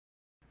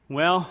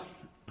Well,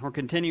 we're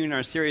continuing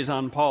our series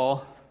on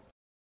Paul,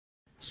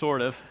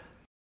 sort of.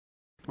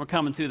 We're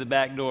coming through the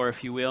back door,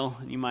 if you will.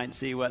 You might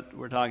see what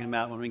we're talking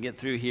about when we get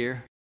through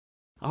here.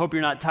 I hope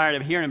you're not tired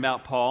of hearing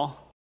about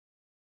Paul.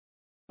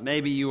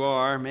 Maybe you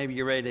are. Maybe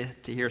you're ready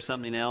to hear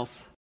something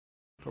else.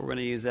 But we're going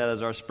to use that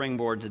as our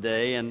springboard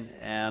today.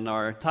 And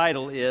our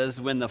title is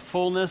When the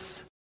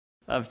Fullness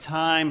of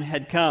Time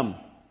Had Come,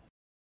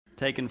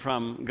 taken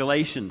from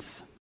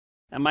Galatians.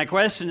 And my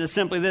question is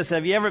simply this: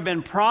 have you ever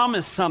been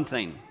promised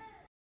something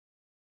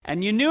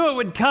and you knew it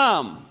would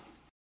come,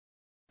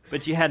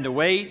 but you had to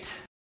wait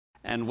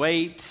and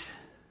wait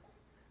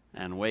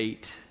and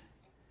wait?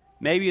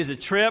 Maybe it's a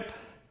trip.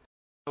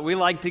 We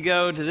like to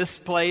go to this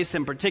place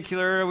in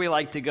particular. We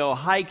like to go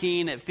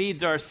hiking. It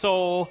feeds our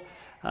soul.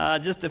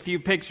 Just a few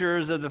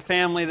pictures of the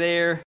family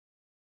there.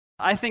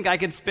 I think I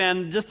could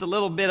spend just a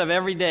little bit of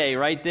every day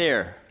right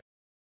there.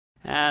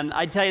 And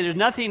I tell you, there's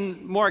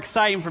nothing more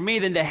exciting for me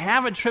than to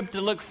have a trip to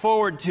look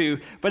forward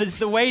to, but it's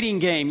the waiting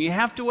game. You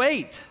have to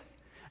wait,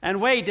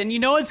 and you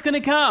know it's going to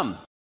come.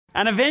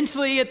 And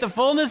eventually, at the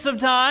fullness of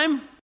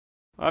time,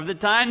 or of the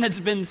time that's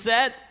been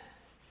set,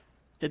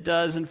 it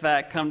does, in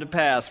fact, come to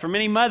pass. For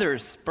many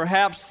mothers,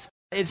 perhaps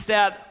it's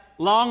that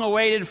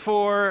long-awaited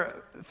for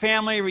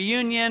family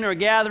reunion or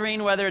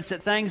gathering, whether it's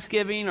at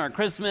Thanksgiving or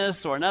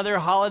Christmas or another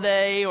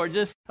holiday or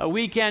just a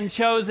weekend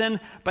chosen.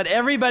 But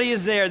everybody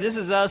is there. This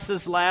is us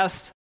this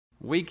last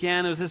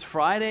weekend. It was this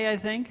Friday, I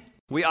think.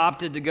 We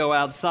opted to go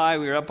outside.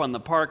 We were up on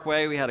the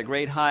parkway. We had a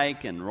great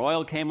hike, and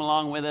Royal came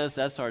along with us.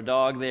 That's our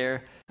dog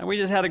there. And we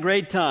just had a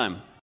great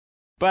time.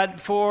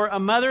 But for a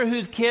mother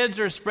whose kids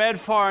are spread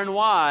far and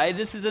wide,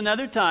 this is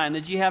another time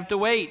that you have to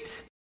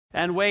wait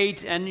and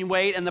wait and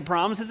wait. And the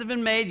promises have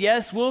been made.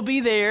 Yes, we'll be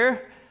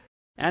there.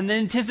 And the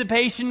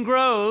anticipation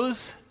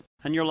grows,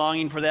 and you're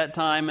longing for that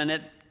time, and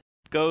it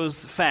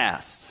goes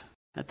fast.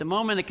 At the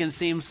moment, it can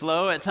seem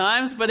slow at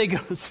times, but it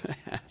goes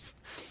fast.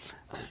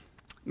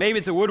 Maybe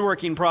it's a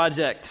woodworking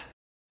project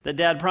that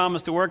Dad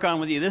promised to work on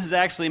with you. This is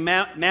actually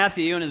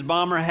Matthew in his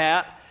bomber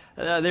hat.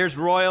 There's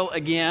Royal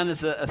again.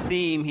 It's a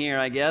theme here,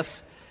 I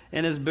guess,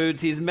 in his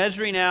boots. He's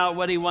measuring out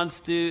what he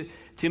wants to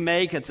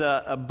make. It's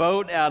a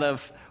boat out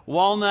of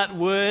walnut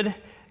wood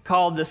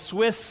called the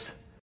Swiss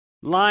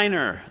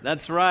liner.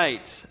 That's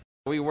right.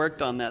 We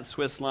worked on that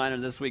Swiss liner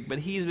this week, but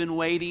he's been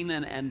waiting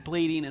and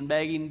pleading and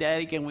begging,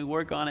 Daddy, can we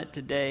work on it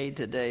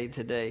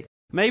today?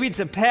 Maybe it's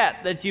a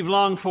pet that you've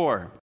longed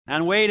for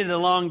and waited a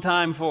long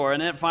time for,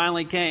 and it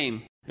finally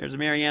came. There's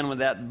Marianne with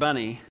that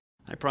bunny.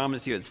 I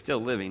promise you it's still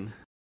living.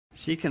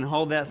 She can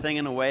hold that thing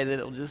in a way that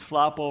it'll just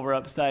flop over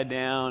upside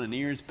down and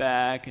ears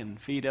back and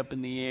feet up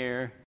in the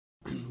air.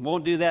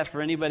 Won't do that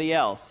for anybody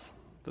else,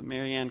 but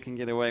Marianne can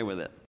get away with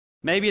it.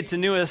 Maybe it's a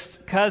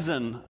newest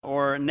cousin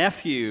or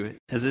nephew,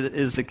 as it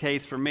is the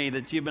case for me,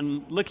 that you've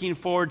been looking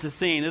forward to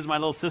seeing. This is my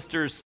little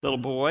sister's little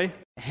boy,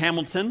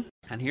 Hamilton,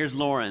 and here's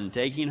Lauren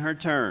taking her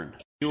turn.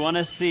 You want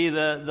to see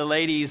the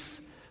ladies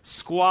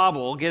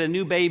squabble, get a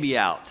new baby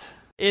out.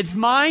 It's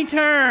my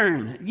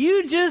turn.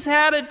 You just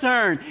had a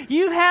turn.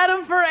 You've had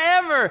them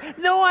forever.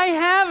 No, I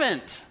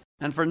haven't.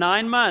 And for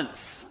 9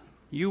 months,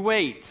 you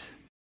wait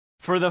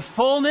for the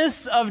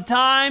fullness of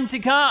time to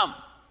come,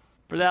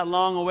 for that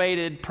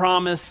long-awaited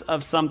promise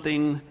of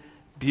something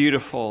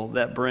beautiful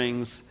that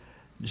brings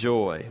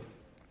joy.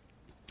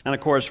 And of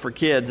course, for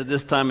kids at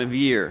this time of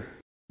year,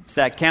 it's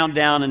that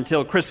countdown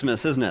until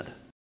Christmas, isn't it?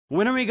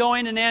 When are we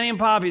going to Nanny and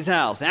Poppy's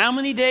house? How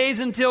many days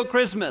until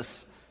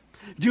Christmas?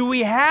 Do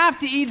we have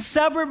to eat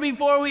supper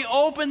before we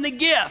open the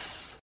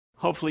gifts?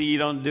 Hopefully you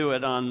don't do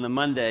it on the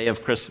Monday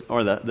of Christmas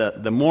or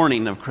the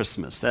morning of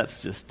Christmas.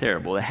 That's just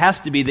terrible. It has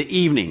to be the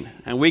evening,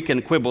 and we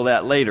can quibble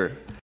that later.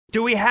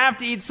 Do we have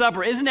to eat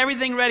supper? Isn't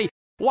everything ready?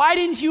 Why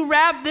didn't you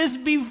wrap this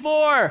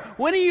before?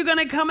 When are you going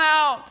to come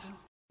out?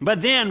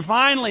 But then,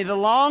 finally, the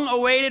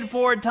long-awaited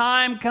for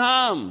time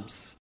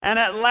comes. And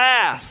at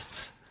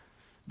last,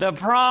 the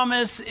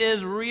promise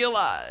is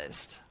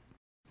realized.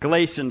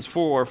 Galatians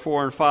 4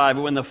 and 5.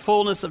 When the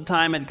fullness of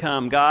time had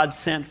come, God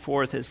sent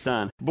forth his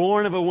Son,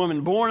 born of a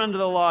woman, born under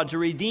the law, to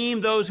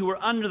redeem those who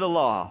were under the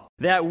law,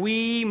 that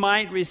we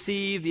might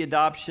receive the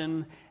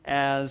adoption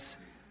as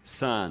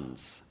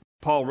sons.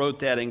 Paul wrote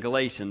that in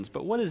Galatians,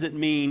 but what does it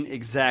mean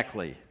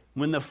exactly?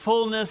 When the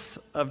fullness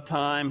of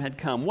time had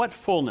come. What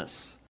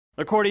fullness?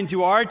 According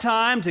to our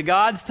time, to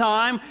God's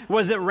time?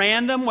 Was it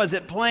random? Was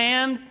it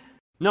planned?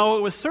 No,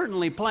 it was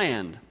certainly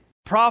planned.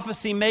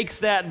 Prophecy makes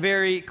that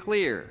very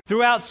clear.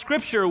 Throughout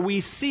Scripture, we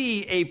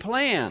see a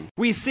plan.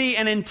 We see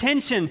an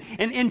intention,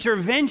 an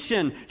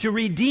intervention to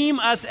redeem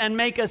us and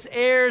make us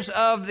heirs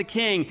of the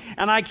King.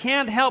 And I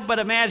can't help but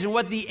imagine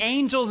what the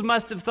angels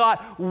must have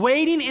thought,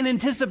 waiting in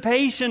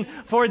anticipation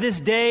for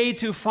this day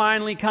to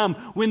finally come,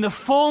 when the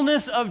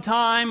fullness of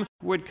time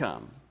would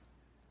come.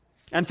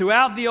 And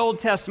throughout the Old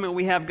Testament,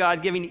 we have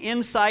God giving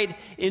insight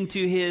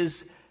into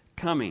his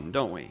coming,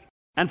 don't we?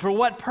 And for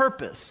what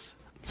purpose?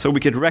 So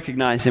we could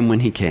recognize him when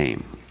he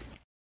came.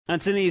 And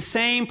it's in these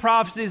same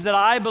prophecies that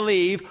I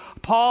believe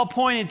Paul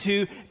pointed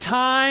to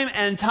time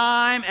and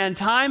time and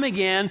time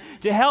again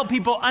to help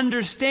people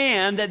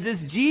understand that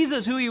this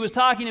Jesus who he was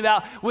talking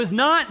about was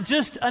not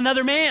just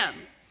another man,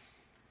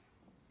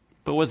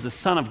 but was the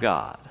Son of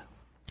God.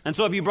 And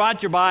so if you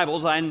brought your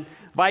Bibles, I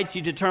invite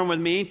you to turn with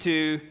me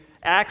to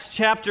Acts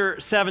chapter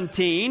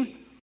 17,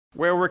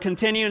 where we're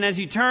continuing. As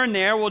you turn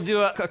there, we'll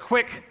do a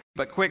quick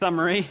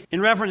summary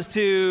in reference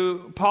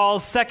to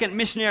Paul's second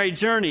missionary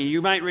journey.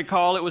 You might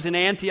recall it was in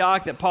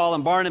Antioch that Paul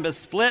and Barnabas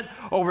split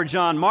over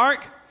John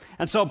Mark.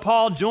 And so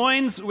Paul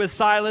joins with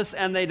Silas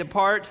and they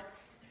depart.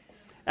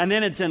 And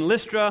then it's in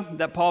Lystra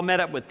that Paul met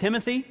up with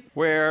Timothy,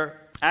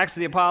 where Acts of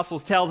the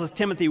Apostles tells us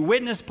Timothy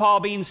witnessed Paul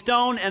being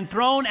stoned and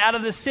thrown out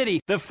of the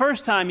city the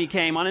first time he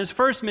came on his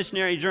first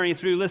missionary journey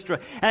through Lystra.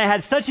 And it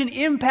had such an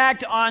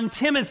impact on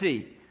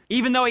Timothy,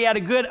 even though he had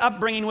a good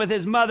upbringing with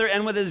his mother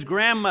and with his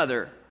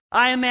grandmother.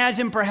 I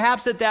imagine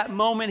perhaps at that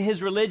moment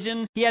his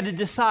religion, he had to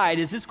decide,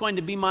 is this going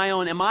to be my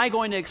own? Am I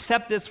going to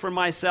accept this for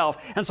myself?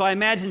 And so I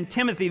imagine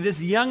Timothy,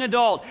 this young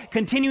adult,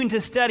 continuing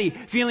to study,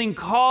 feeling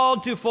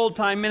called to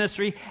full-time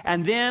ministry,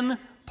 and then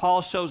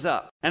Paul shows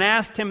up and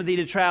asks Timothy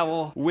to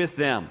travel with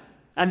them.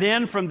 And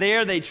then from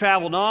there they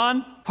traveled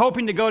on,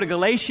 hoping to go to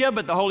Galatia,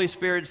 but the Holy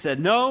Spirit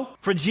said no.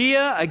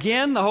 Phrygia,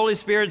 again, the Holy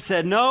Spirit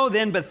said no.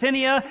 Then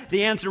Bithynia,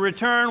 the answer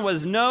returned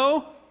was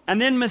no. And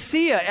then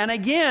Mysia, and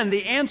again,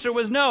 the answer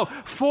was no.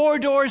 4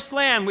 doors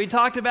slammed. We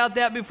talked about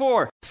that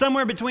before.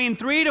 Somewhere between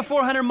 300 to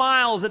 400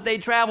 miles that they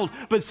traveled.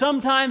 But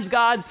sometimes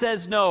God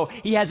says no.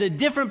 He has a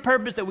different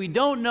purpose that we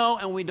don't know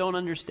and we don't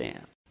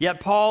understand. Yet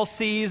Paul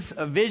sees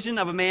a vision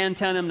of a man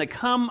telling him to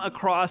come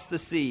across the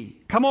sea.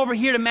 Come over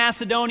here to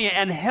Macedonia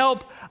and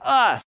help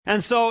us.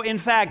 And so, in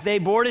fact, they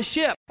board a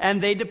ship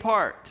and they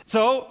depart.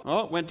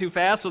 It went too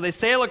fast. So they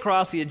sail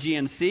across the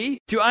Aegean Sea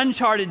to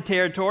uncharted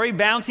territory,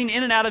 bouncing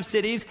in and out of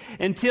cities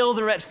until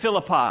they're at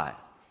Philippi.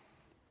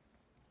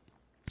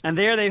 And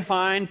there they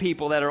find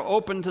people that are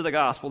open to the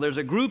gospel. There's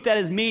a group that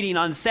is meeting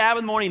on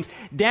Sabbath mornings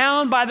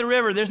down by the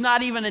river. There's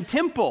not even a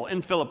temple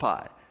in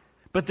Philippi,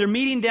 but they're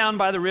meeting down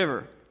by the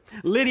river.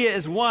 Lydia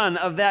is one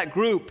of that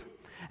group,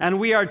 and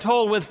we are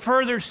told with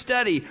further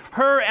study,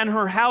 her and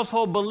her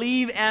household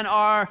believe and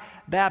are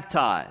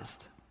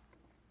baptized.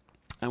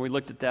 And we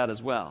looked at that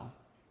as well.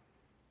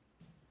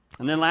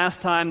 And then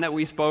last time that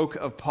we spoke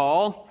of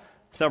Paul,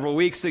 several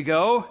weeks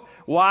ago,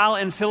 while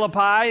in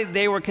Philippi,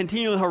 they were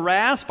continually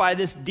harassed by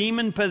this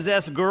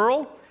demon-possessed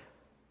girl,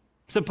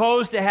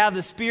 supposed to have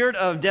the spirit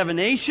of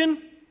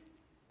divination.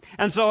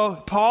 And so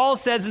Paul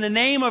says, in the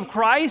name of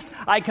Christ,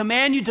 I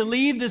command you to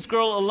leave this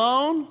girl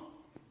alone.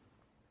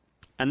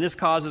 And this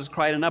causes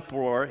quite an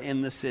uproar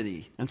in the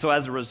city. And so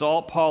as a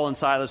result, Paul and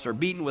Silas are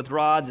beaten with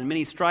rods and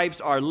many stripes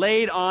are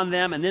laid on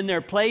them. And then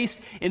they're placed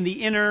in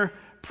the inner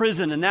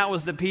prison. And that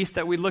was the piece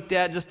that we looked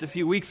at just a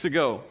few weeks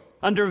ago.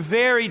 Under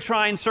very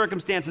trying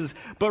circumstances.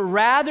 But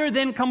rather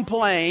than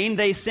complain,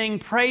 they sing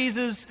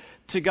praises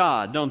to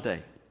God, don't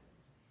they?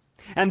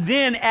 And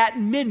then at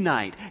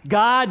midnight,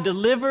 God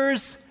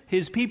delivers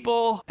his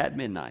people at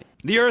midnight.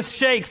 The earth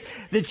shakes.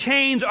 The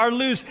chains are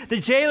loose. The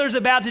jailer's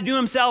about to do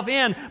himself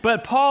in.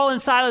 But Paul and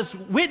Silas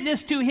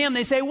witness to him.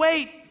 They say,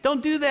 wait,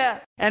 don't do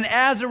that. And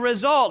as a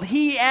result,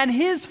 he and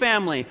his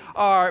family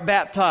are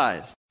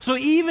baptized. So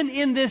even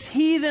in this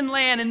heathen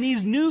land, in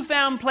these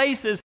newfound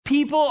places,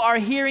 people are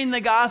hearing the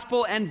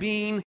gospel and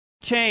being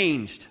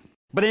changed.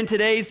 But in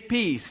today's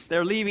piece,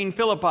 they're leaving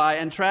Philippi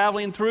and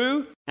traveling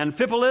through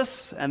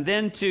Amphipolis and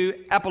then to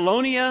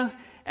Apollonia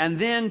and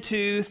then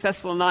to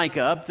Thessalonica,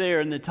 up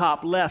there in the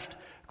top left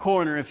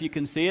corner, if you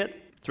can see it.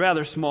 It's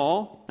rather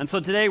small. And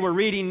so today we're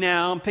reading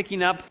now,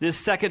 picking up this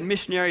second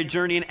missionary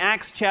journey in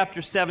Acts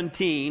chapter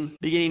 17,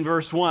 beginning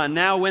verse 1.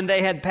 Now when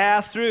they had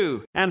passed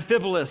through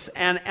Amphipolis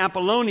and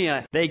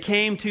Apollonia, they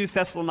came to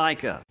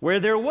Thessalonica, where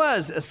there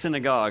was a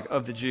synagogue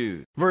of the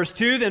Jews. Verse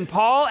 2, then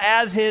Paul,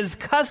 as his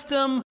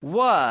custom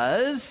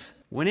was,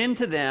 went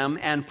into them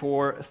and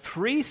for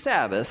 3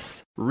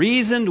 Sabbaths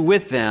reasoned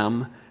with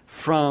them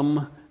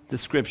from the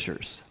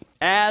Scriptures.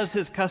 As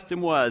his custom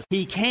was,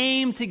 he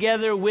came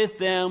together with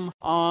them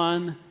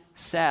on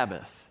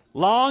Sabbath.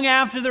 Long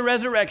after the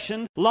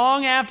resurrection,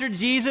 long after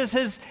Jesus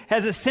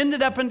has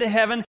ascended up into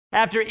heaven,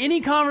 after any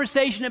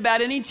conversation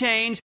about any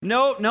change,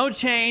 no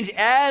change,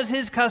 as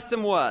his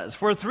custom was.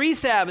 For 3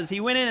 Sabbaths, he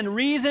went in and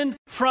reasoned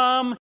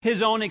from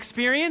his own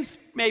experience,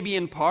 maybe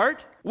in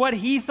part, what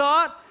he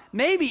thought,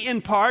 maybe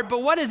in part,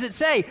 but what does it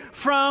say?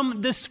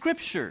 From the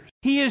Scriptures.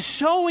 He is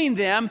showing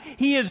them,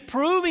 he is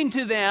proving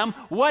to them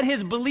what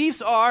his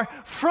beliefs are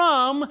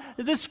from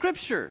the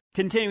Scripture.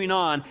 Continuing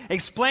on,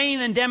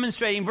 explaining and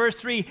demonstrating, verse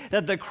 3,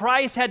 that the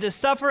Christ had to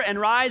suffer and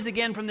rise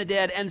again from the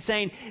dead, and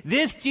saying,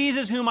 this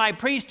Jesus whom I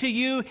preach to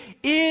you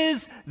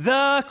is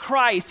the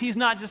Christ. He's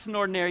not just an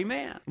ordinary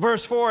man.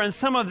 Verse 4, and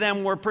some of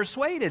them were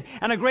persuaded,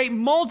 and a great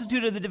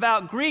multitude of the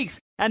devout Greeks,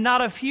 and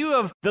not a few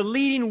of the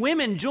leading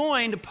women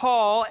joined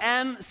Paul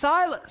and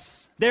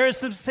Silas. There is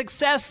some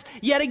success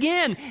yet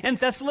again in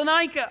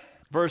Thessalonica.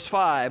 Verse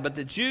 5, but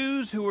the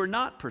Jews who were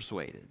not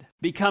persuaded,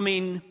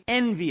 becoming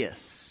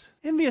envious.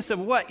 Envious of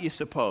what, you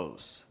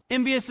suppose?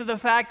 Envious of the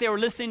fact they were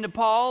listening to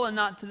Paul and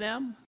not to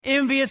them.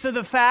 Envious of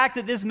the fact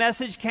that this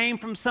message came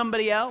from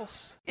somebody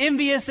else.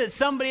 Envious that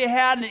somebody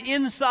had an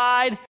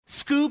inside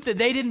scoop that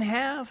they didn't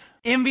have.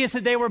 Envious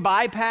that they were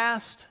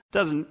bypassed.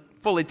 Doesn't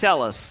fully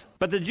tell us.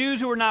 But the Jews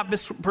who were not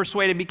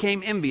persuaded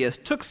became envious,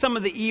 took some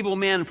of the evil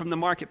men from the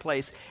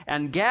marketplace,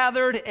 and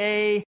gathered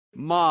a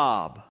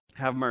mob.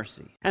 Have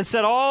mercy. And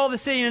set all the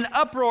city in an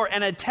uproar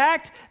and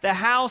attacked the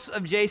house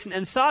of Jason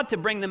and sought to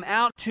bring them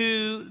out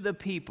to the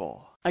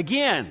people.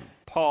 Again,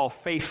 Paul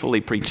faithfully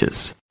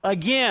preaches.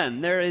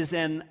 Again, there is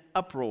an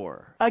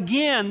uproar.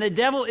 Again, the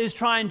devil is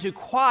trying to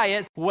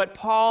quiet what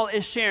Paul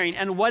is sharing.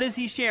 And what is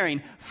he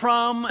sharing?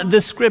 From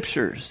the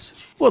Scriptures.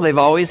 Well, they've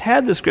always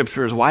had the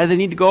Scriptures. Why do they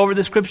need to go over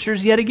the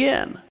Scriptures yet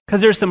again?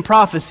 Because there's some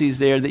prophecies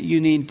there that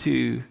you need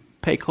to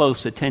pay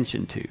close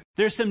attention to.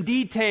 There's some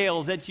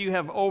details that you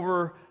have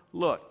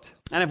overlooked.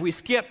 And if we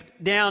skip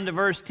down to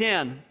verse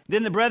 10,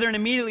 then the brethren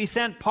immediately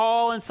sent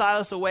Paul and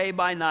Silas away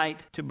by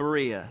night to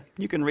Berea.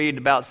 You can read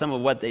about some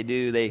of what they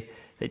do. They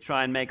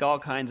try and make all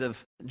kinds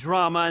of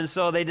drama, and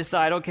so they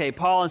decide, okay,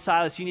 Paul and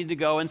Silas, you need to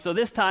go. And so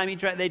this time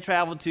they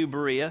traveled to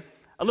Berea,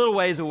 a little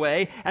ways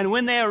away. And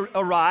when they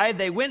arrived,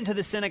 they went into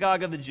the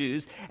synagogue of the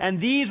Jews, and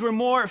these were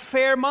more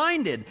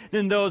fair-minded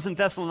than those in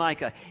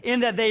Thessalonica, in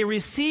that they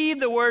received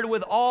the word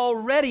with all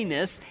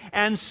readiness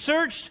and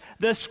searched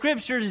the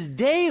Scriptures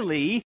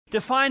daily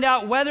to find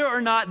out whether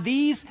or not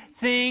these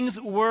things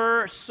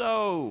were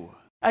so.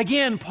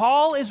 Again,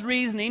 Paul is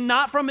reasoning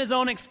not from his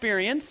own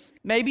experience,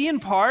 maybe in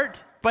part,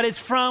 but it's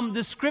from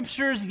the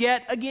Scriptures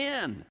yet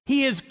again.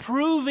 He is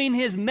proving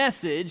his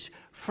message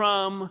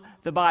from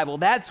the Bible.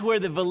 That's where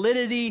the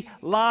validity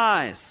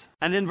lies.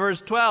 And then verse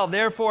 12,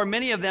 therefore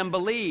many of them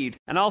believed,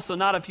 and also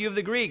not a few of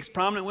the Greeks,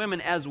 prominent women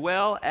as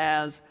well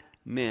as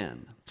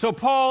men. So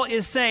Paul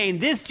is saying,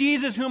 this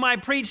Jesus whom I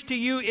preach to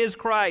you is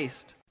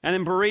Christ. And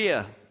in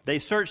Berea, they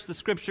search the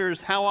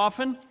Scriptures how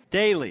often?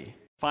 Daily.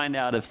 Find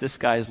out if this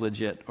guy is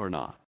legit or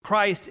not.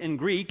 Christ in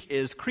Greek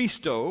is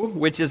Christo,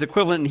 which is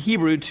equivalent in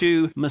Hebrew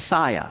to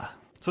Messiah.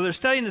 So they're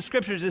studying the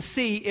Scriptures to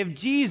see if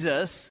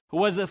Jesus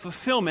was a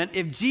fulfillment,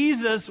 if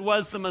Jesus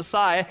was the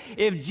Messiah,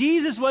 if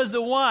Jesus was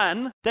the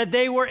one that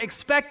they were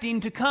expecting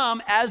to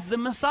come as the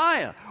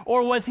Messiah,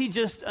 or was he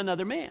just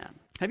another man?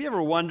 Have you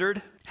ever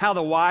wondered how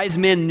the wise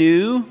men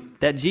knew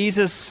that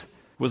Jesus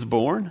was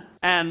born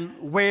and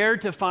where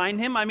to find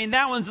him? I mean,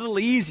 that one's a little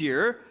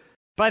easier,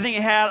 but I think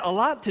it had a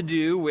lot to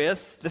do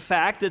with the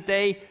fact that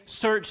they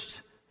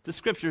searched the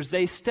Scriptures.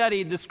 They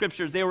studied the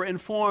Scriptures. They were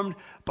informed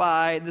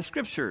by the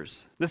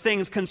Scriptures, the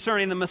things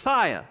concerning the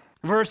Messiah.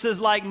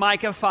 Verses like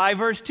Micah 5,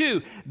 verse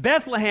 2,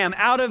 Bethlehem,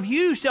 out of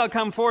you shall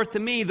come forth to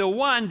me the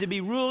one to be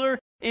ruler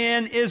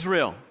in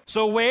Israel.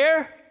 So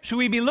where should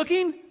we be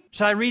looking?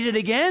 Shall I read it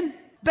again?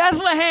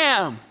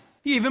 Bethlehem.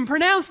 You even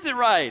pronounced it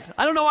right.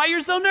 I don't know why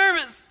you're so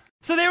nervous.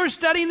 So they were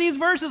studying these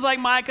verses like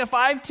Micah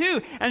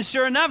 5:2. And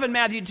sure enough, in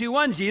Matthew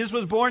 2:1, Jesus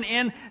was born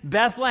in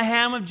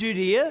Bethlehem of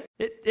Judea.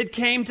 It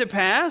came to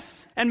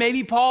pass. And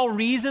maybe Paul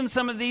reasoned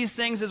some of these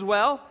things as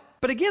well.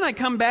 But again, I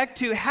come back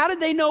to, how did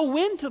they know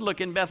when to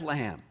look in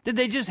Bethlehem? Did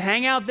they just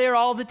hang out there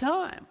all the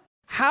time?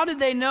 How did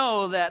they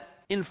know that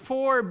in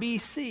 4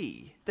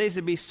 BC, they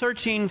should be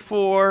searching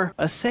for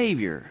a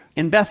Savior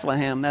in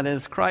Bethlehem, that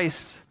is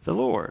Christ the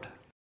Lord?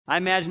 I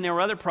imagine there were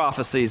other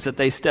prophecies that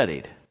they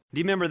studied. Do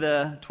you remember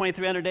the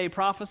 2300-day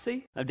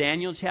prophecy of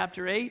Daniel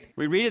chapter 8?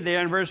 We read it there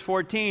in verse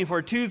 14.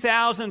 For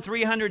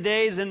 2,300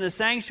 days in the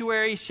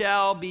sanctuary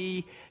shall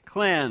be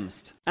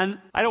cleansed. And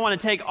I don't want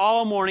to take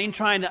all morning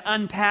trying to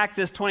unpack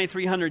this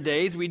 2,300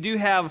 days. We do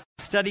have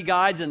study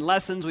guides and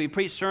lessons. We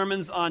preach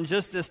sermons on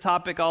just this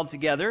topic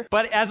altogether.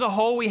 But as a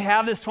whole, we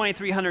have this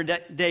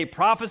 2,300-day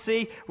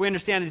prophecy. We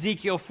understand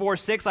Ezekiel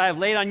 4:6. I have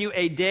laid on you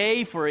a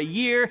day for a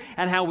year,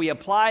 and how we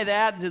apply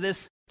that to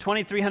this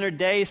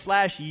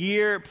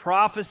 2,300-day/year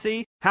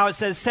prophecy, how it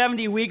says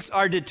 70 weeks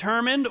are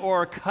determined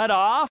or cut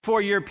off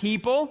for your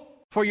people,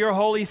 for your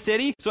holy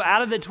city. So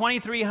out of the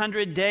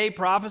 2,300-day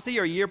prophecy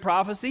or year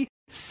prophecy,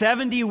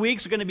 70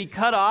 weeks are going to be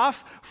cut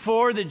off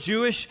for the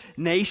Jewish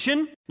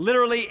nation.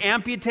 Literally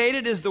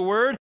amputated is the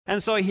word.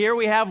 And so here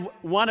we have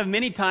one of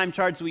many time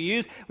charts we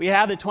use. We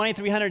have the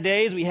 2,300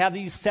 days. We have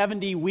these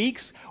 70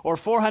 weeks or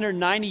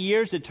 490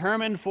 years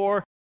determined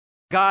for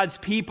God's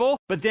people.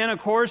 But then, of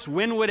course,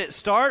 when would it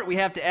start? We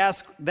have to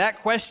ask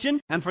that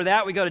question. And for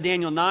that, we go to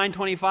Daniel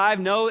 9:25.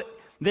 Know,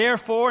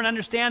 therefore, and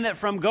understand that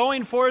from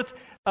going forth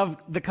of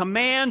the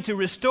command to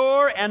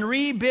restore and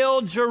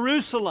rebuild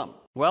Jerusalem.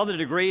 Well, the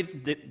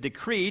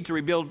decree to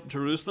rebuild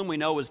Jerusalem, we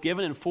know, was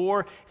given in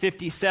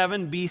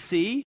 457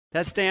 BC.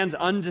 That stands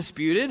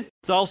undisputed.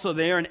 It's also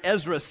there in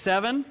Ezra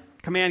 7.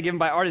 Command given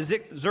by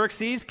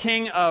Artaxerxes,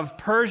 king of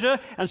Persia.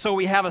 And so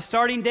we have a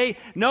starting date.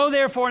 Know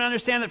therefore and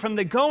understand that from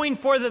the going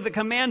forth of the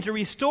command to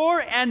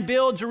restore and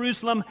build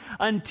Jerusalem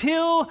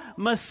until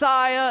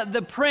Messiah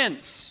the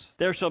Prince,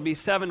 there shall be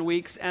 7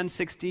 weeks and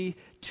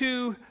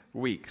 62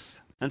 weeks.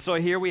 And so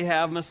here we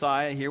have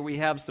Messiah. Here we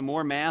have some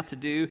more math to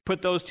do.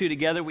 Put those two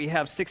together, we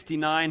have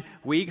 69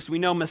 weeks. We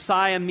know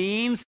Messiah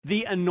means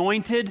the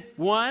anointed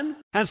one.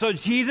 And so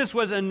Jesus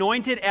was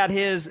anointed at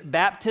his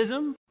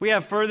baptism. We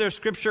have further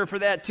scripture for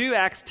that too.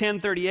 Acts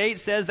 10:38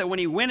 says that when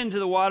he went into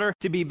the water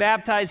to be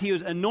baptized, he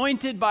was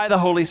anointed by the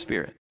Holy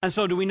Spirit. And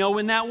so do we know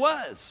when that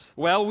was?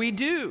 Well, we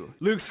do.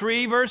 Luke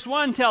 3 verse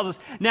 1 tells us,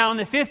 now in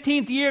the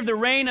 15th year of the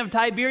reign of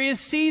Tiberius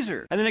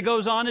Caesar. And then it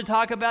goes on to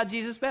talk about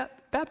Jesus'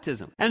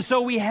 baptism. And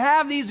so we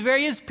have these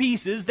various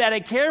pieces that a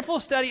careful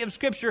study of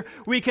Scripture,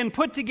 we can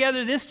put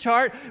together this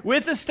chart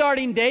with a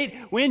starting date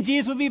when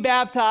Jesus will be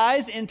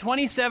baptized in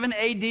 27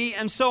 AD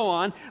and so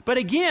on. But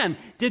again,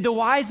 did the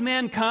wise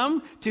men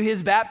come to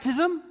his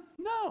baptism?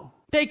 No.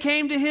 They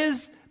came to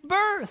his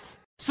birth.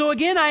 So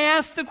again, I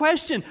ask the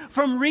question,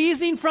 from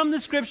reasoning from the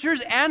Scriptures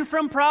and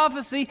from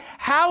prophecy,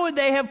 how would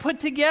they have put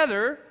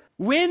together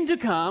when to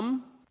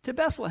come to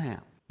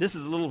Bethlehem? This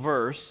is a little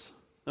verse,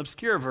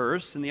 obscure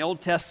verse in the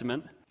Old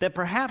Testament that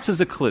perhaps is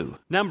a clue.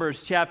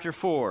 Numbers chapter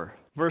 4,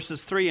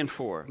 verses 3 and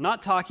 4.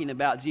 Not talking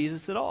about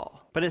Jesus at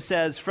all. But it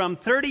says, from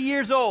 30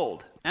 years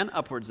old and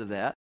upwards of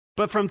that,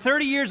 but from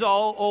 30 years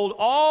old,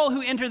 all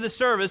who enter the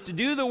service to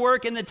do the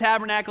work in the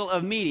tabernacle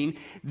of meeting,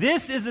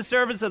 this is the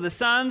service of the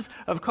sons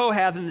of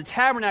Kohath in the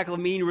tabernacle of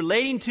meeting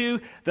relating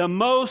to the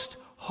most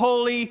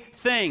holy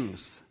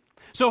things.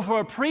 So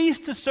for a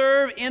priest to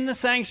serve in the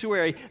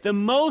sanctuary, the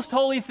most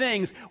holy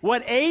things,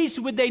 what age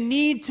would they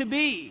need to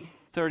be?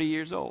 30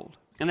 years old.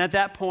 And at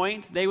that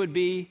point, they would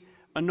be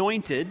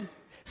anointed,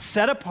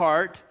 set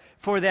apart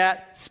for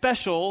that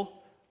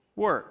special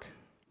work.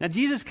 Now,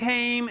 Jesus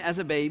came as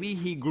a baby.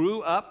 He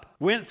grew up,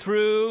 went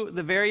through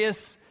the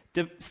various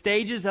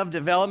stages of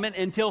development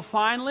until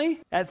finally,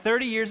 at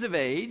 30 years of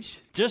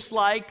age, just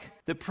like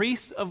the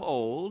priests of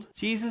old,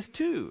 Jesus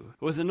too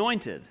was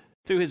anointed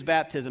through his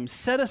baptism,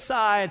 set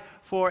aside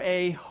for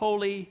a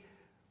holy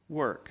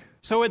work.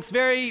 So it's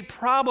very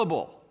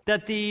probable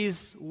that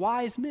these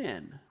wise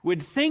men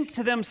would think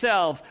to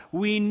themselves,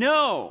 we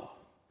know,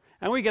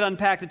 and we could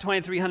unpack the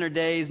 2,300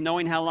 days,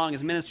 knowing how long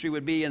his ministry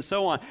would be and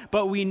so on,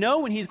 but we know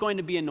when he's going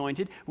to be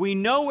anointed. We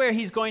know where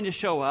he's going to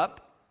show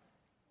up.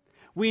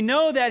 We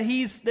know that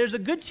there's a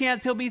good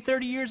chance he'll be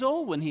 30 years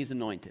old when he's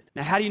anointed.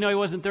 Now, how do you know he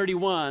wasn't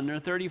 31 or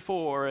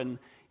 34? And,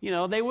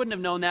 they wouldn't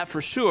have known that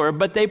for sure,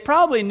 but they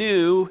probably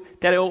knew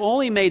that it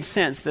only made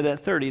sense that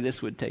at 30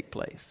 this would take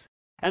place.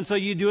 And so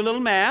you do a little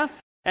math,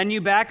 and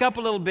you back up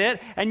a little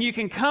bit, and you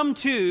can come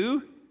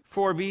to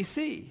 4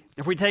 BC.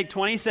 If we take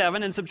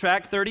 27 and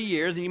subtract 30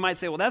 years, and you might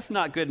say, well, that's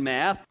not good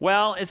math.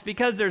 Well, it's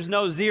because there's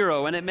no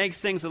zero, and it makes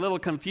things a little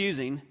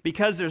confusing.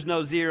 Because there's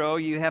no zero,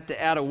 you have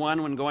to add a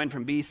 1 when going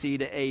from BC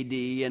to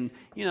AD,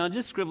 and,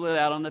 just scribble it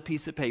out on a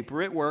piece of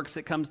paper. It works.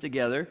 It comes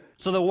together.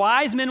 So the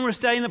wise men were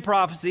studying the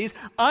prophecies,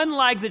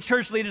 unlike the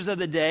church leaders of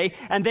the day,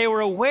 and they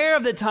were aware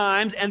of the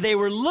times, and they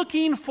were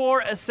looking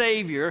for a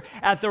Savior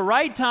at the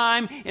right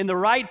time in the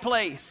right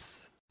place.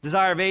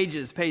 Desire of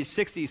Ages, page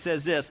 60,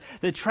 says this,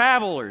 the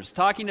travelers,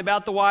 talking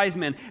about the wise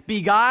men,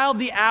 beguiled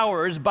the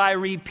hours by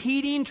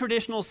repeating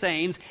traditional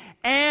sayings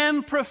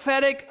and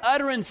prophetic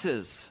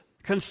utterances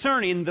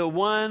concerning the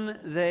one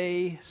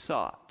they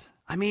sought.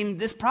 I mean,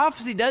 this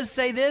prophecy does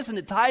say this, and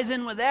it ties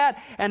in with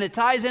that, and it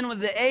ties in with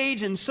the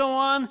age and so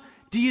on.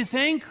 Do you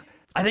think?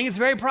 I think it's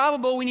very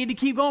probable we need to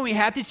keep going. We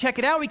have to check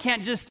it out. We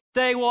can't just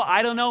say, well,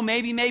 I don't know,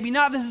 maybe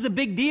not. This is a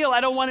big deal.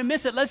 I don't want to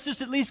miss it. Let's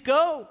just at least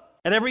go.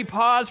 At every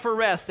pause for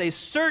rest, they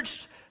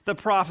searched the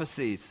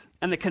prophecies,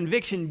 and the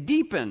conviction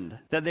deepened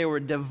that they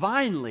were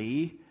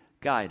divinely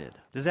guided.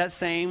 Does that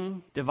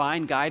same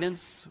divine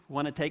guidance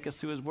want to take us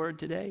through his word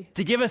today?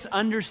 To give us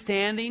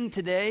understanding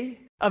today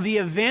of the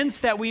events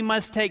that we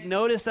must take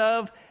notice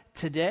of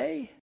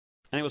today?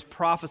 And it was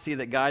prophecy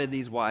that guided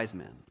these wise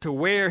men to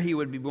where he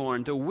would be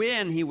born, to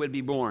when he would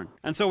be born.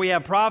 And so we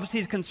have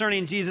prophecies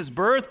concerning Jesus'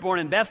 birth, born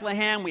in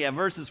Bethlehem. We have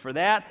verses for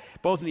that,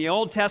 both in the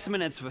Old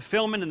Testament and its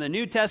fulfillment in the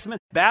New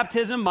Testament.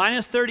 Baptism,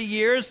 minus 30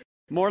 years,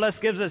 more or less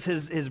gives us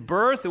his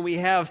birth. And we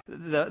have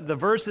the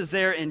verses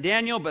there in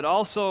Daniel, but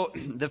also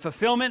the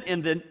fulfillment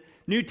in the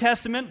New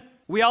Testament.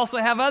 We also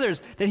have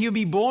others, that he would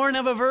be born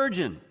of a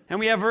virgin. And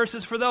we have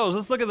verses for those.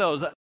 Let's look at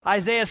those.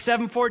 Isaiah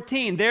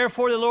 7:14,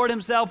 therefore the Lord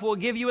himself will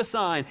give you a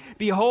sign.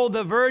 Behold,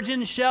 the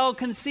virgin shall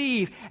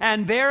conceive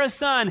and bear a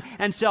son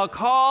and shall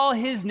call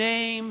his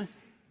name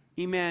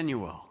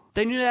Emmanuel.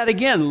 They knew that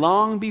again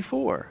long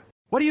before.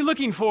 What are you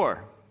looking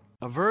for?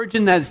 A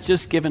virgin that's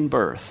just given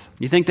birth.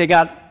 You think they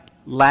got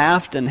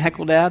laughed and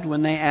heckled at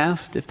when they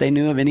asked if they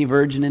knew of any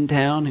virgin in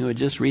town who had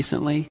just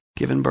recently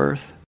given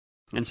birth?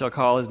 And shall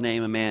call his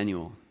name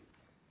Emmanuel.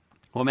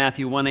 Well,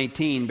 Matthew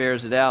 1:18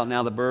 bears it out.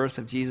 Now the birth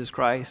of Jesus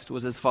Christ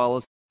was as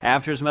follows.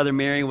 After his mother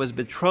Mary was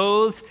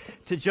betrothed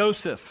to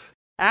Joseph,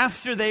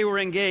 after they were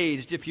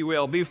engaged, if you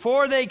will,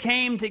 before they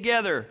came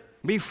together,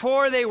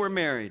 before they were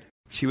married,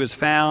 she was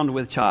found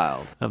with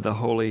child of the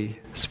Holy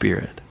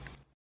Spirit.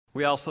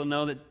 We also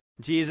know that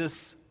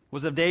Jesus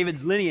was of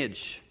David's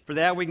lineage. For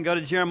that, we can go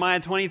to Jeremiah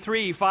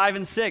 23, 5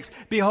 and 6.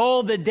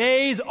 Behold, the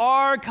days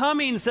are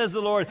coming, says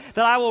the Lord,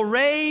 that I will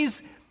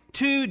raise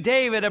to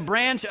David a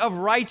branch of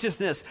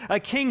righteousness. A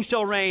king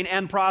shall reign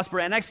and prosper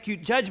and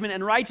execute judgment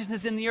and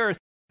righteousness in the earth.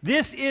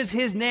 This is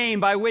his name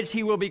by which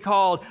he will be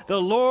called,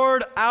 the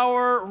Lord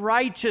our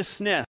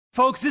righteousness.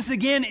 Folks, this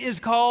again is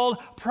called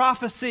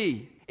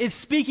prophecy. It's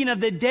speaking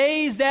of the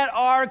days that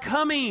are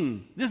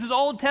coming. This is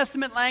Old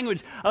Testament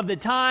language of the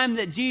time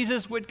that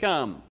Jesus would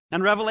come.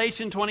 And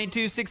Revelation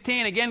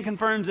 22:16 again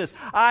confirms this.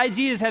 I,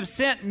 Jesus, have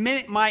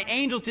sent my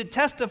angels to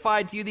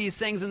testify to you these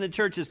things in the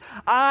churches.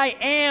 I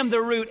am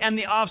the root and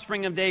the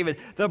offspring of David,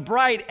 the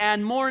bright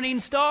and morning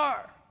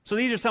star. So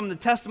these are some of the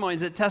testimonies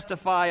that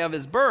testify of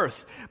his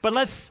birth. But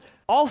let's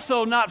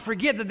also not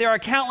forget that there are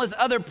countless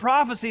other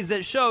prophecies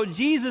that show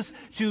Jesus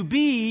to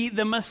be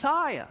the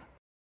Messiah.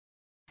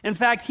 In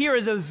fact, here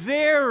is a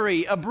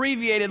very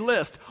abbreviated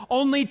list.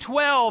 Only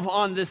 12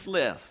 on this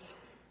list.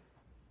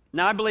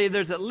 Now, I believe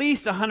there's at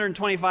least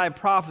 125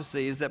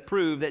 prophecies that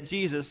prove that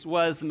Jesus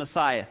was the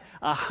Messiah.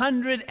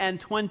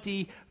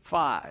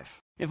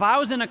 125. If I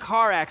was in a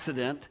car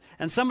accident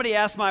and somebody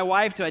asked my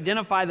wife to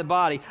identify the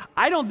body,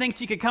 I don't think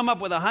she could come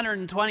up with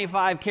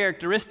 125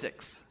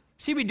 characteristics.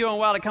 She'd be doing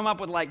well to come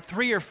up with like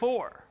 3 or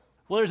 4.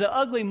 Well, there's an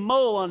ugly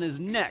mole on his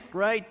neck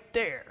right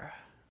there.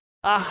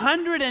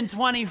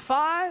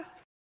 125?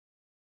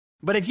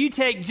 But if you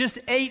take just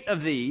 8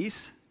 of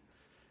these,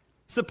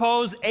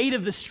 suppose 8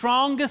 of the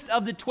strongest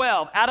of the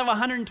 12 out of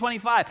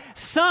 125,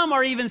 some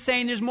are even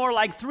saying there's more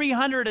like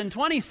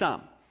 320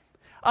 some.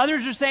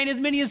 Others are saying as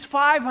many as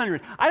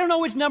 500. I don't know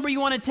which number you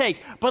want to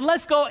take, but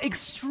let's go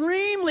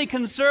extremely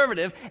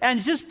conservative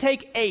and just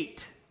take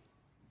 8.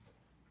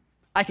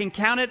 I can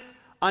count it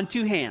on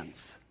 2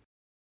 hands.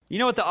 You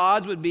know what the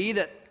odds would be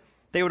that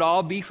they would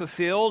all be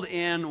fulfilled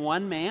in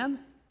one man?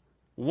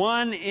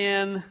 One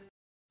in,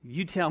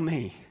 you tell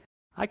me.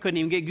 I couldn't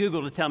even get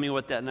Google to tell me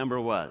what that number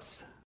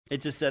was.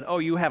 It just said, oh,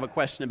 you have a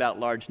question about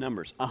large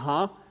numbers.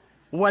 How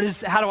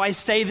do I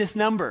say this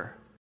number?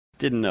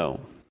 Didn't know.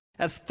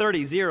 That's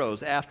 30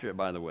 zeros after it,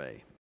 by the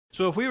way.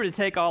 So if we were to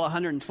take all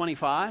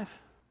 125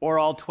 or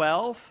all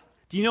 12,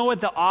 do you know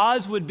what the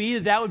odds would be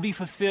that would be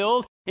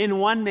fulfilled in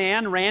one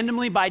man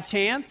randomly by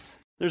chance?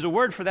 There's a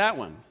word for that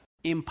one.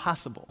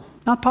 Impossible.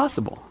 Not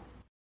possible.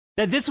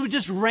 That this would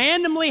just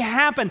randomly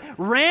happen,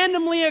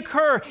 randomly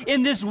occur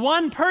in this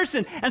one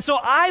person. And so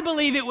I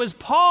believe it was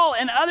Paul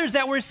and others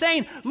that were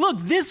saying, look,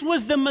 this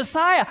was the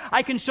Messiah.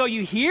 I can show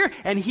you here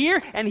and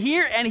here and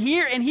here and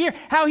here and here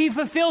how he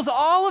fulfills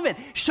all of it.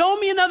 Show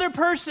me another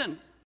person.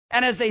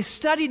 And as they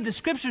studied the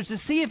scriptures to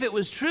see if it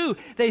was true,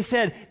 they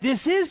said,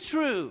 this is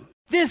true.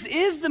 This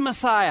is the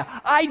Messiah.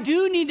 I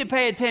do need to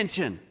pay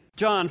attention.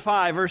 John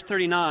 5, verse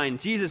 39,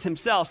 Jesus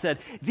himself said,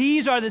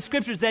 these are the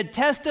scriptures that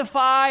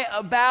testify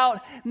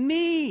about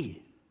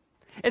me.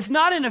 It's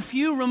not in a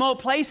few remote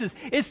places.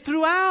 It's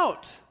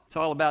throughout. It's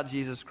all about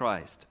Jesus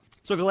Christ.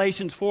 So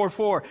Galatians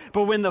 4:4,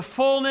 but when the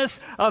fullness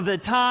of the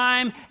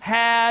time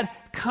had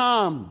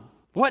come.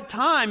 What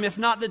time if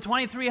not the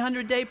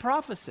 2300-day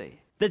prophecy?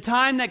 The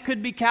time that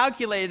could be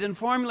calculated and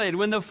formulated.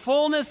 When the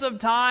fullness of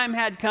time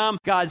had come,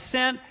 God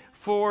sent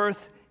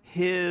forth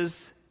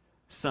his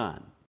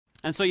Son.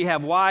 And so you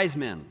have wise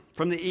men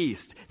from the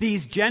east,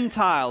 these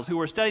Gentiles who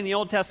were studying the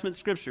Old Testament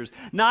scriptures,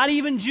 not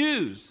even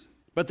Jews,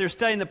 but they're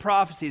studying the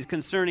prophecies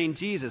concerning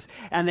Jesus.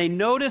 And they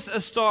notice a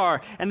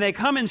star, and they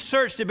come in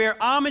search to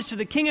bear homage to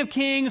the King of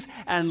Kings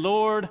and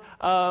Lord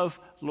of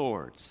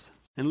Lords.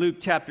 In Luke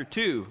chapter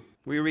 2,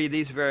 we read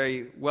these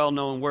very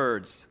well-known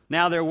words.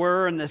 Now there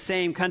were in the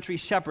same country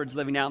shepherds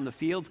living out in the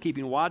fields,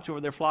 keeping watch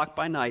over their flock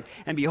by night.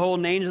 And behold,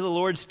 an angel of the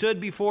Lord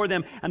stood before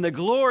them, and the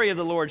glory of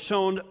the Lord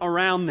shone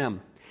around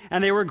them.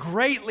 And they were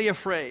greatly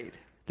afraid.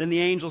 Then the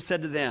angel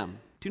said to them,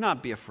 do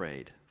not be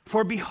afraid.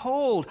 For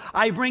behold,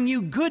 I bring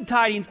you good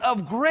tidings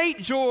of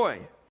great joy,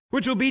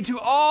 which will be to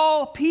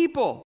all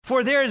people.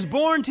 For there is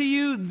born to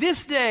you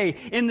this day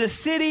in the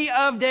city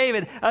of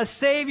David a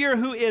Savior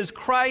who is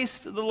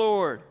Christ the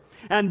Lord.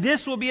 And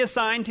this will be a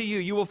sign to you.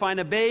 You will find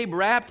a babe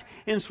wrapped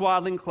in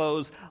swaddling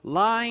clothes,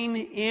 lying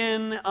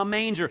in a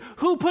manger.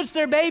 Who puts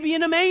their baby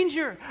in a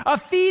manger? A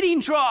feeding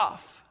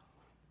trough.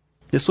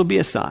 This will be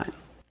a sign.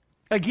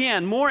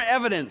 Again, more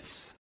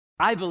evidence,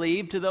 I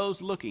believe, to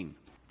those looking,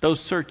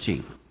 those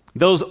searching,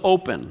 those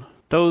open,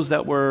 those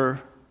that were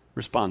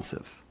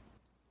responsive.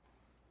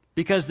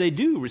 Because they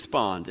do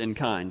respond in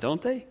kind,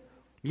 don't they?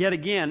 Yet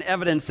again,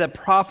 evidence that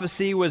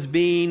prophecy was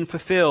being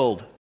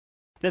fulfilled,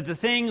 that the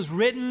things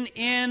written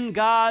in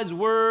God's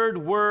word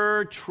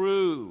were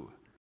true.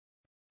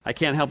 I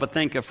can't help but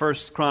think of 1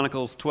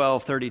 Chronicles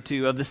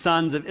 12:32, of the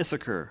sons of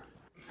Issachar,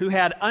 who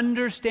had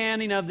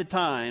understanding of the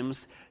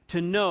times to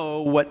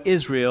know what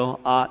Israel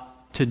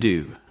ought to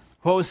do.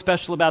 What was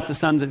special about the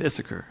sons of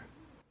Issachar?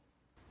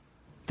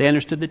 They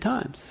understood the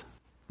times.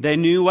 They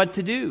knew what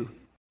to do.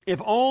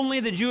 If only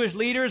the Jewish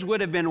leaders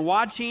would have been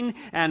watching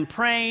and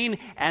praying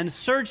and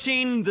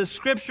searching the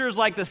scriptures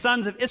like the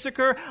sons of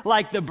Issachar,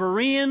 like the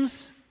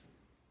Bereans,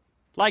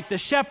 like the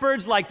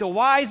shepherds, like the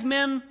wise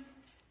men.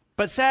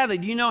 But sadly,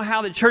 do you know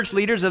how the church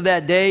leaders of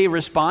that day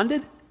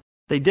responded?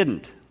 They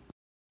didn't.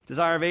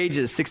 Desire of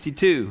Ages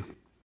 62.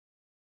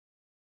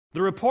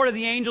 The report of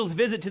the angel's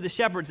visit to the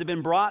shepherds had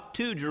been brought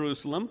to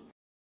Jerusalem,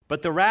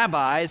 but the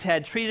rabbis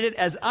had treated it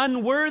as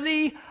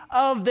unworthy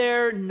of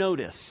their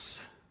notice.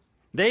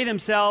 They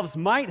themselves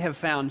might have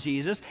found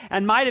Jesus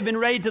and might have been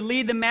ready to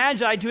lead the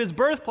Magi to his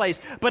birthplace.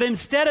 But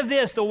instead of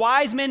this, the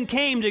wise men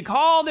came to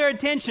call their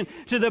attention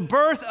to the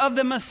birth of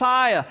the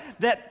Messiah,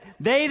 that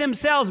they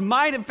themselves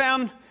might have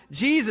found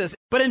Jesus.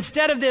 But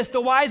instead of this,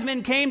 the wise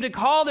men came to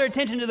call their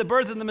attention to the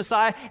birth of the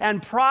Messiah,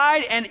 and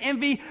pride and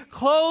envy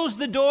closed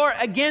the door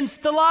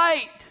against the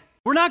light.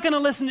 We're not going to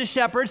listen to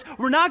shepherds.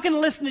 We're not going to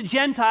listen to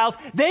Gentiles.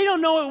 They don't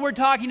know what we're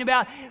talking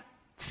about.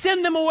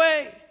 Send them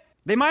away.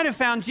 They might have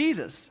found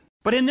Jesus.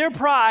 But in their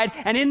pride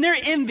and in their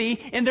envy,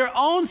 in their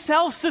own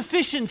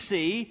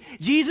self-sufficiency,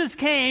 Jesus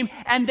came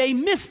and they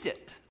missed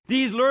it.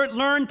 These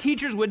learned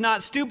teachers would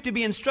not stoop to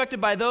be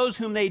instructed by those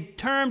whom they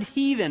termed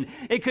heathen.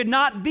 It could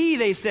not be,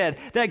 they said,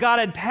 that God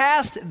had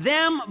passed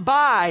them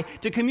by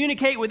to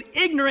communicate with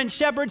ignorant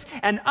shepherds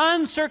and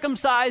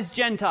uncircumcised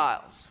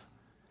Gentiles.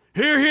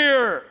 Hear,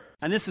 hear!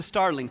 And this is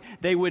startling.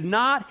 They would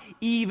not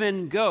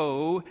even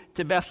go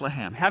to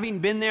Bethlehem. Having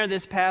been there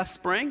this past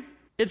spring,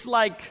 it's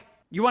like,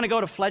 you want to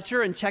go to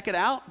Fletcher and check it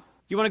out?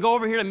 You want to go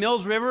over here to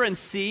Mills River and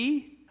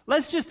see?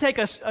 Let's just take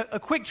a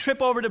quick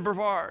trip over to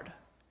Brevard.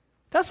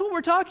 That's what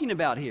we're talking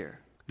about here.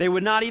 They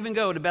would not even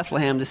go to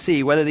Bethlehem to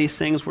see whether these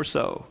things were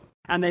so.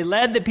 And they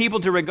led the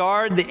people to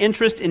regard the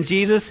interest in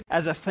Jesus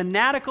as a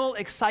fanatical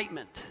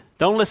excitement.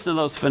 Don't listen to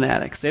those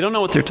fanatics. They don't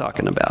know what they're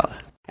talking about.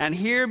 And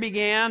here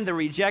began the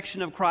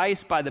rejection of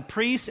Christ by the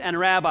priests and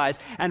rabbis.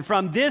 And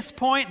from this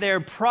point, their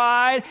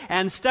pride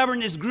and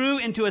stubbornness grew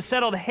into a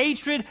settled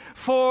hatred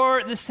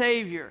for the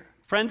Savior.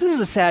 Friends, this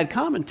is a sad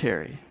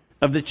commentary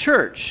of the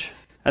church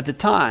at the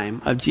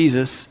time of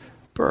Jesus'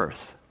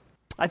 birth.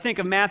 I think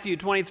of Matthew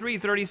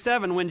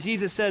 23:37 when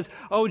Jesus says,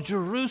 "O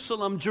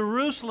Jerusalem,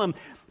 Jerusalem,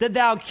 that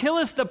thou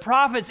killest the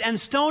prophets and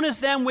stonest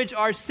them which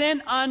are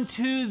sent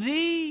unto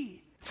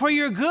thee for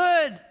your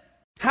good.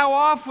 How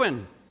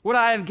often would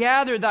I have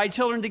gathered thy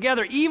children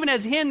together, even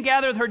as hen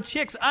gathereth her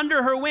chicks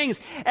under her wings,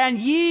 and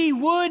ye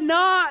would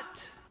not."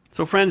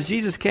 So friends,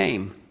 Jesus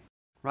came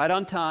right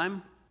on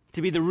time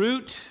to be the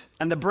root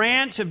and the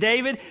branch of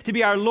David, to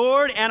be our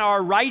Lord and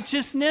our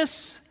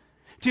righteousness,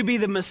 to be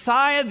the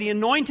Messiah, the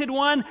anointed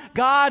one,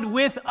 God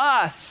with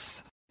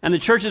us. And the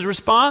church's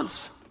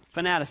response?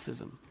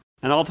 Fanaticism.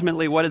 And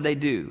ultimately, what did they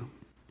do?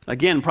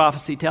 Again,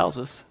 prophecy tells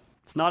us.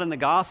 It's not in the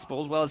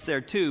Gospels. Well, it's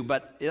there too,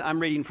 but I'm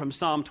reading from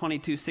Psalm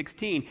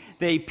 22:16.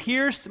 They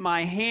pierced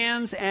my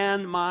hands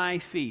and my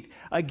feet.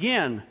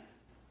 Again,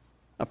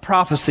 a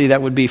prophecy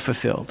that would be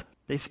fulfilled.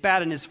 They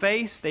spat in his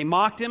face. They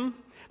mocked him.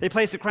 They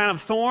placed a crown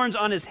of thorns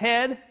on his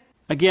head.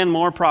 Again,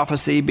 more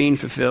prophecy being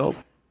fulfilled.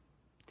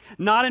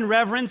 Not in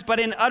reverence,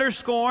 but in utter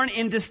scorn,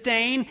 in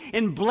disdain,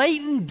 in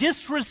blatant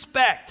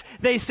disrespect.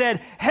 They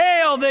said,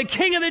 "Hail, the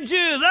King of the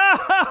Jews!"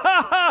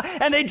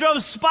 And they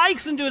drove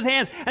spikes into his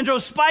hands and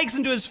drove spikes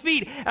into his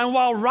feet. And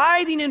while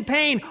writhing in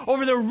pain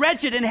over the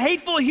wretched and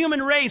hateful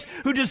human race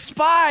who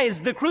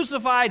despised the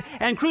crucified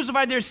and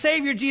crucified their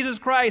Savior Jesus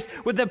Christ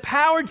with the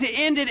power to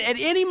end it at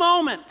any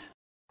moment,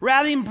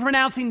 rather than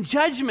pronouncing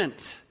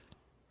judgment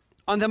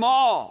on them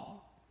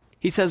all,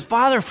 he says,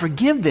 "Father,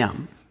 forgive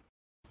them,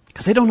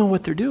 because they don't know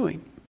what they're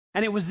doing."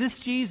 And it was this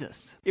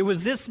Jesus, it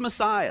was this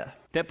Messiah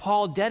that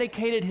Paul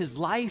dedicated his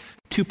life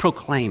to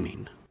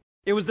proclaiming.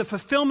 It was the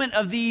fulfillment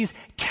of these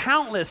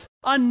countless,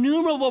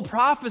 innumerable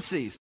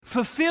prophecies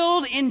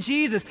fulfilled in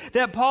Jesus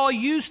that Paul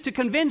used to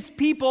convince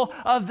people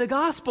of the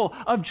gospel,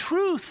 of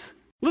truth.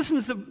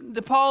 Listen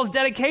to Paul's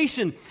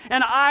dedication.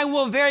 "And I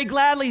will very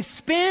gladly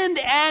spend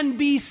and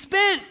be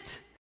spent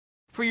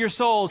for your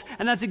souls."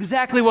 And that's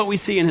exactly what we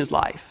see in his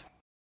life.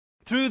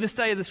 Through the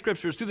study of the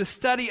Scriptures, through the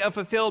study of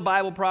fulfilled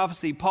Bible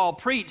prophecy, Paul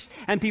preached,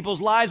 and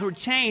people's lives were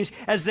changed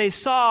as they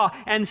saw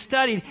and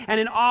studied and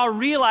in awe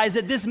realized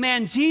that this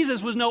man,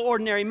 Jesus, was no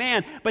ordinary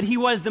man, but he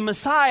was the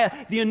Messiah,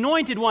 the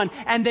anointed one,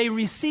 and they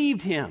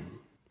received him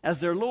as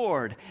their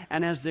Lord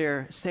and as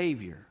their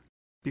Savior.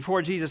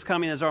 Before Jesus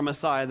coming as our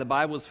Messiah, the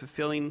Bible was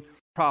fulfilling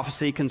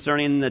prophecy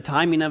concerning the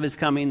timing of his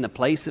coming, the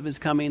place of his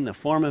coming, the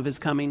form of his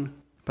coming,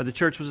 but the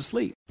church was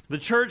asleep. The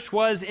church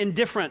was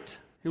indifferent.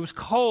 It was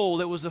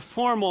cold. It was a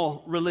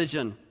formal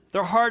religion.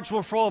 Their hearts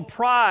were full of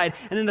pride,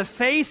 and in the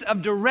face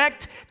of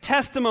direct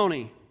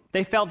testimony,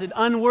 they felt it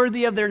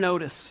unworthy of their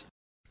notice.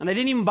 And they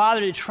didn't even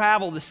bother to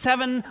travel the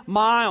 7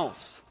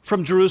 miles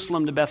from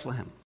Jerusalem to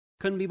Bethlehem.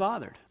 Couldn't be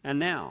bothered. And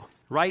now,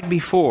 right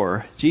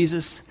before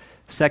Jesus'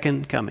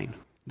 second coming,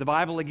 the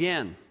Bible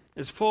again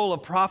is full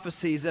of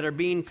prophecies that are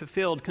being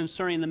fulfilled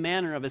concerning the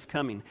manner of his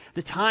coming,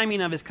 the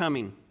timing of his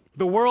coming.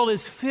 The world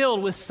is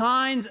filled with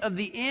signs of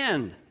the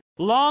end,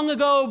 long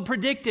ago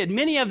predicted,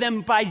 many of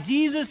them by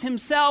Jesus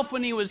himself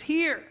when he was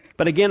here.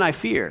 But again, I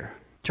fear,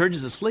 church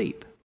is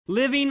asleep.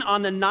 Living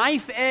on the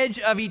knife edge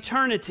of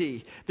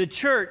eternity, the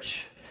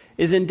church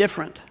is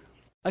indifferent.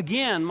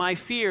 Again, my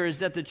fear is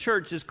that the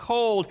church is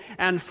cold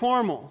and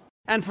formal.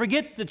 And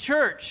forget the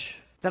church,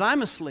 that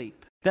I'm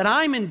asleep, that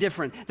I'm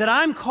indifferent, that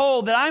I'm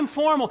cold, that I'm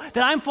formal,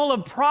 that I'm full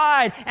of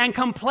pride and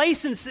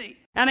complacency.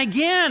 And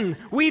again,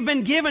 we've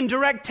been given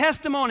direct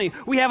testimony.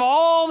 We have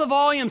all the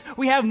volumes.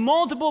 We have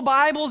multiple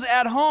Bibles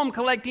at home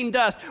collecting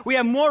dust. We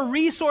have more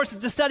resources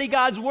to study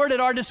God's Word at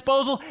our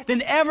disposal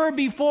than ever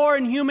before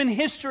in human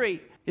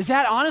history. Is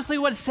that honestly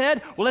what's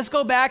said? Well, let's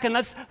go back and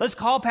let's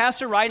call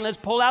Pastor Wright and let's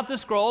pull out the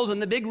scrolls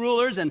and the big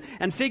rulers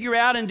and figure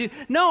out and do.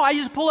 No, I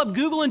just pull up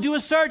Google and do a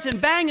search and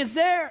bang, it's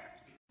there.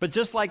 But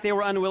just like they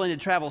were unwilling to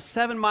travel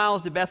 7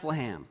 miles to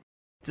Bethlehem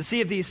to see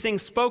if these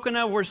things spoken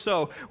of were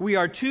so, we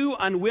are too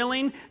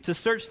unwilling to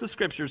search the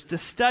Scriptures, to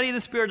study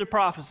the spirit of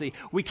prophecy.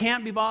 We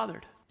can't be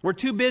bothered. We're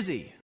too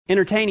busy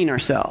entertaining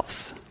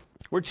ourselves.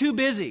 We're too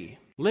busy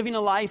living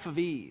a life of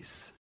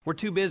ease. We're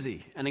too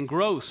busy and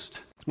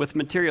engrossed with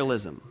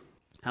materialism.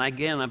 And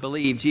again, I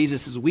believe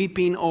Jesus is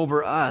weeping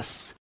over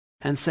us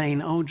and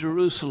saying, "O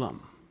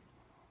Jerusalem,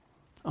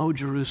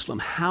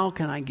 how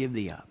can I give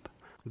thee up?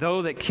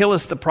 Though that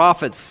killest the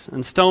prophets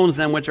and stones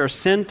them which are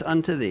sent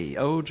unto thee,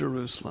 O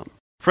Jerusalem."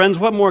 Friends,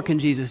 what more can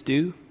Jesus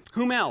do?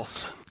 Whom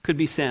else could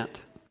be sent?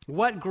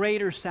 What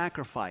greater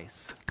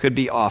sacrifice could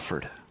be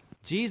offered?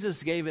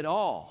 Jesus gave it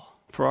all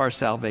for our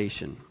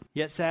salvation.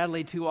 Yet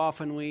sadly, too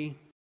often we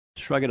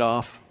shrug it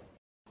off.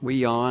 We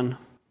yawn.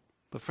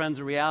 But friends,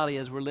 the reality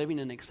is we're living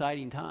in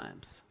exciting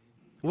times.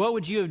 What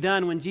would you have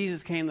done when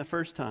Jesus came the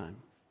first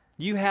time?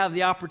 You have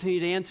the opportunity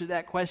to answer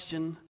that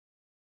question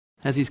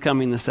as he's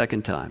coming the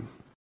second time.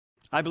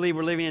 I believe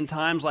we're living in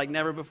times like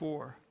never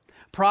before.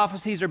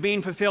 Prophecies are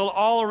being fulfilled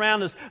all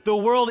around us. The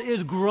world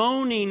is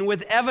groaning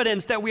with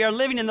evidence that we are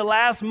living in the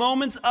last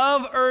moments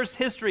of Earth's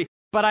history.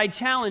 But I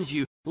challenge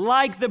you,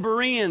 like the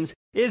Bereans,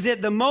 is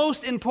it the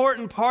most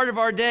important part of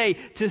our day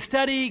to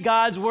study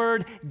God's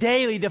Word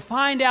daily, to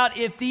find out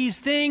if these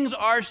things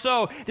are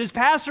so? Does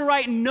Pastor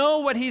Wright know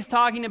what he's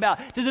talking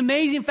about? Does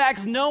Amazing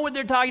Facts know what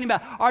they're talking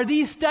about? Are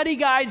these study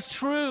guides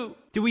true?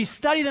 Do we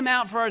study them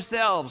out for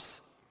ourselves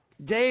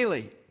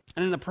daily?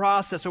 And in the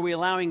process, are we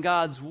allowing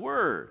God's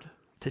Word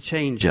to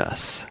change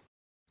us?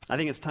 I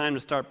think it's time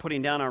to start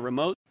putting down our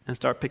remote and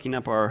start picking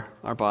up our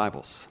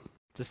Bibles.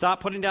 To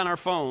stop putting down our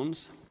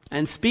phones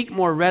and speak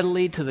more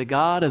readily to the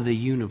God of the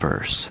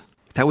universe,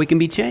 that we can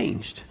be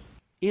changed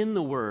in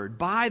the Word,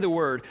 by the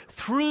Word,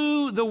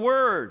 through the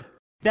Word,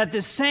 that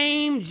the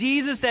same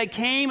Jesus that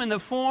came in the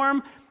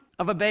form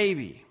of a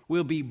baby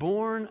will be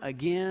born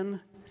again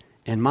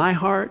in my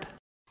heart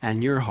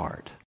and your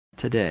heart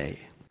today.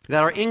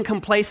 That our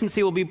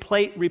incomplacency will be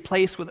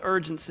replaced with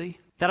urgency,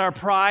 that our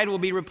pride will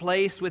be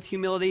replaced with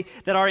humility,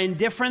 that our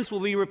indifference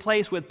will be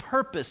replaced with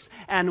purpose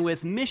and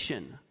with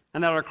mission,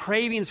 and that our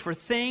cravings for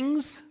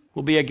things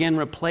will be again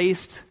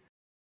replaced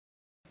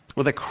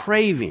with a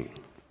craving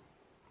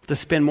to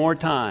spend more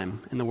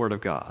time in the Word of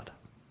God.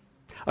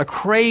 A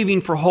craving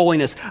for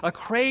holiness, a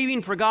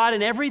craving for God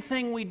in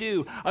everything we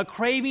do, a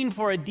craving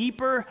for a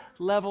deeper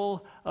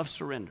level of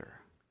surrender.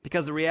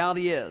 Because the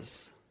reality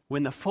is,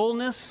 when the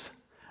fullness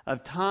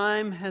of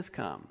time has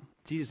come,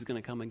 Jesus is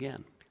going to come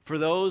again. For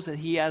those that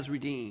he has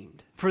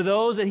redeemed, for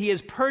those that he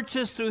has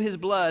purchased through his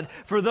blood,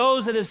 for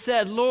those that have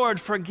said, "Lord,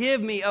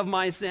 forgive me of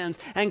my sins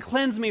and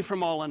cleanse me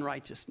from all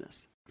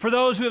unrighteousness." For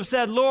those who have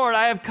said, "Lord,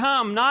 I have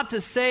come not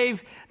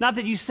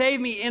that you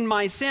save me in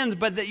my sins,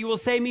 but that you will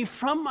save me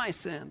from my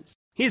sins."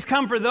 He's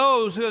come for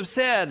those who have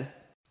said,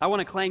 "I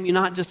want to claim you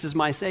not just as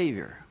my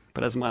Savior,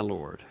 but as my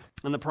Lord."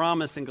 And the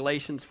promise in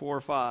Galatians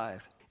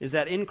 4:5 is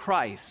that in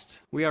Christ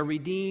we are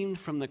redeemed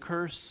from the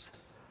curse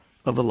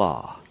of the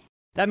law.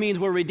 That means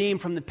we're redeemed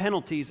from the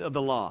penalties of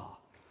the law,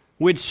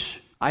 which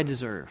I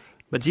deserve.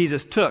 But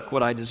Jesus took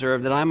what I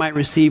deserve that I might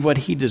receive what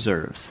he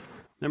deserves.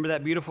 Remember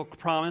that beautiful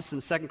promise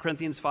in 2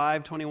 Corinthians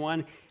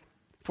 5:21?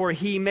 For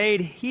he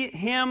made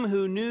him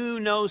who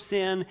knew no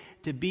sin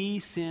to be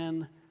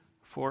sin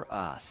for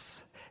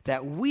us,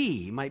 that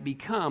we might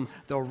become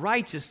the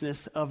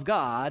righteousness of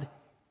God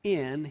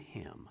in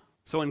him.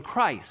 So in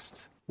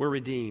Christ, we're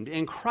redeemed.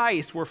 In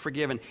Christ, we're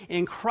forgiven.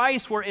 In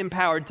Christ, we're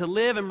empowered to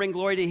live and bring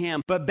glory to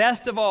him. But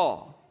best of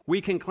all,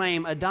 we can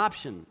claim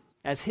adoption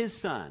as his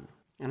son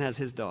and as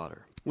his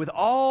daughter, with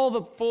all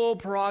the full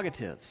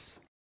prerogatives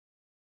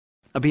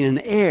of being an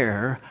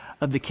heir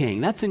of the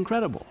King. That's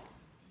incredible.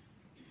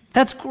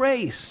 That's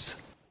grace.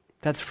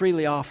 That's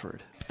freely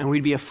offered. And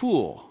we'd be a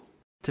fool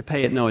to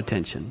pay it no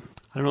attention.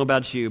 I don't know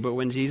about you, but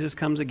when Jesus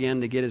comes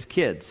again to get his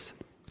kids,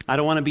 I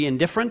don't want to be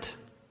indifferent.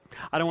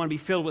 I don't want to be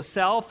filled with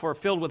self or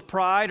filled with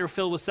pride or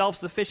filled with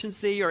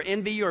self-sufficiency or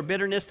envy or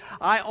bitterness.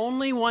 I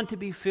only want to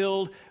be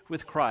filled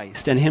with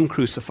Christ and him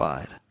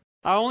crucified.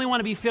 I only want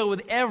to be filled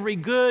with every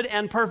good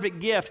and perfect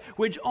gift,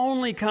 which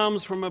only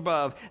comes from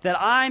above, that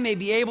I may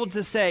be able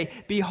to say,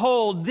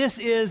 "Behold, this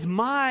is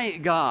my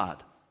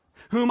God,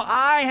 whom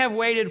I have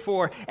waited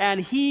for,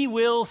 and he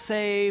will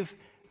save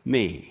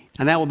me."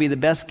 And that will be the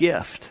best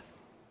gift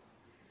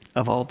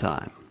of all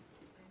time.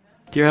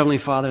 Dear Heavenly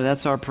Father,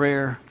 that's our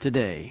prayer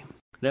today,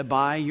 that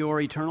by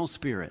your eternal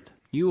Spirit,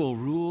 you will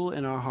rule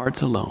in our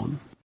hearts alone,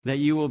 that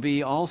you will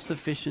be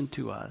all-sufficient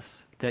to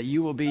us, that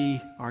you will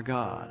be our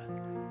God,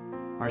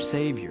 our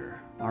Savior,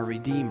 our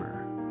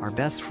Redeemer, our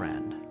best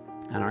friend,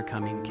 and our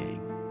coming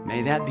King.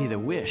 May that be the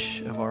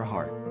wish of our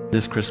heart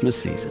this Christmas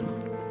season.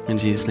 In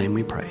Jesus' name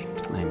we pray.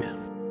 Amen.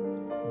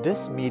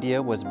 This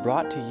media was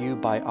brought to you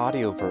by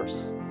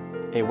Audioverse,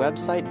 a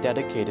website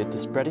dedicated to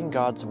spreading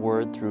God's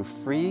Word through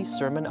free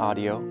sermon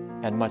audio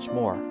and much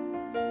more.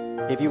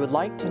 If you would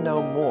like to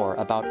know more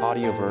about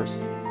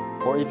Audioverse,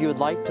 or if you would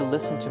like to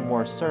listen to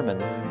more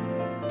sermons,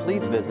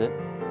 please visit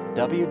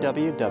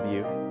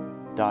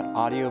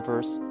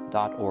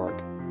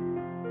www.audioverse.org.